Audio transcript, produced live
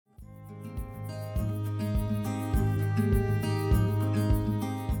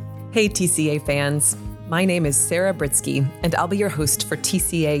Hey TCA fans, my name is Sarah Britsky, and I'll be your host for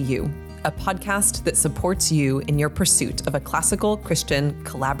TCA U, a podcast that supports you in your pursuit of a classical Christian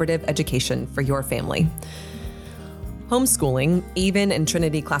collaborative education for your family. Homeschooling, even in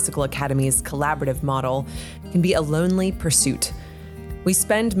Trinity Classical Academy's collaborative model, can be a lonely pursuit. We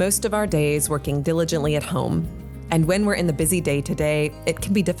spend most of our days working diligently at home, and when we're in the busy day-to-day, it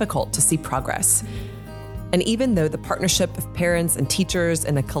can be difficult to see progress. And even though the partnership of parents and teachers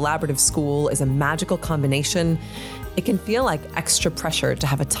in a collaborative school is a magical combination, it can feel like extra pressure to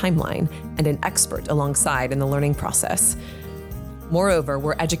have a timeline and an expert alongside in the learning process. Moreover,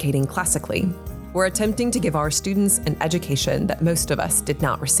 we're educating classically. We're attempting to give our students an education that most of us did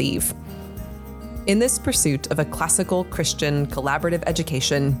not receive. In this pursuit of a classical Christian collaborative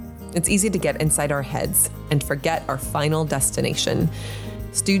education, it's easy to get inside our heads and forget our final destination: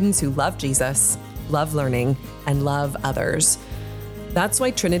 students who love Jesus, love learning, and love others. That's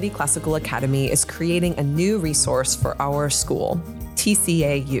why Trinity Classical Academy is creating a new resource for our school,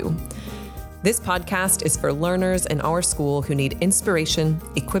 TCA U. This podcast is for learners in our school who need inspiration,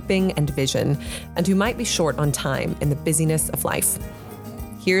 equipping, and vision, and who might be short on time in the busyness of life.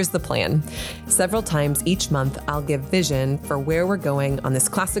 Here's the plan. Several times each month, I'll give vision for where we're going on this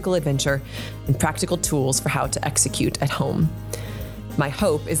classical adventure and practical tools for how to execute at home. My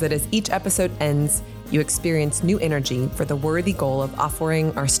hope is that as each episode ends, you experience new energy for the worthy goal of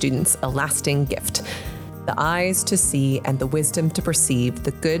offering our students a lasting gift: the eyes to see and the wisdom to perceive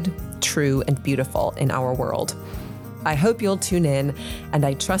the good, true, and beautiful in our world. I hope you'll tune in, and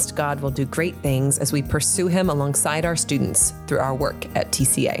I trust God will do great things as we pursue Him alongside our students through our work at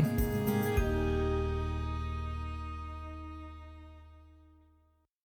TCA.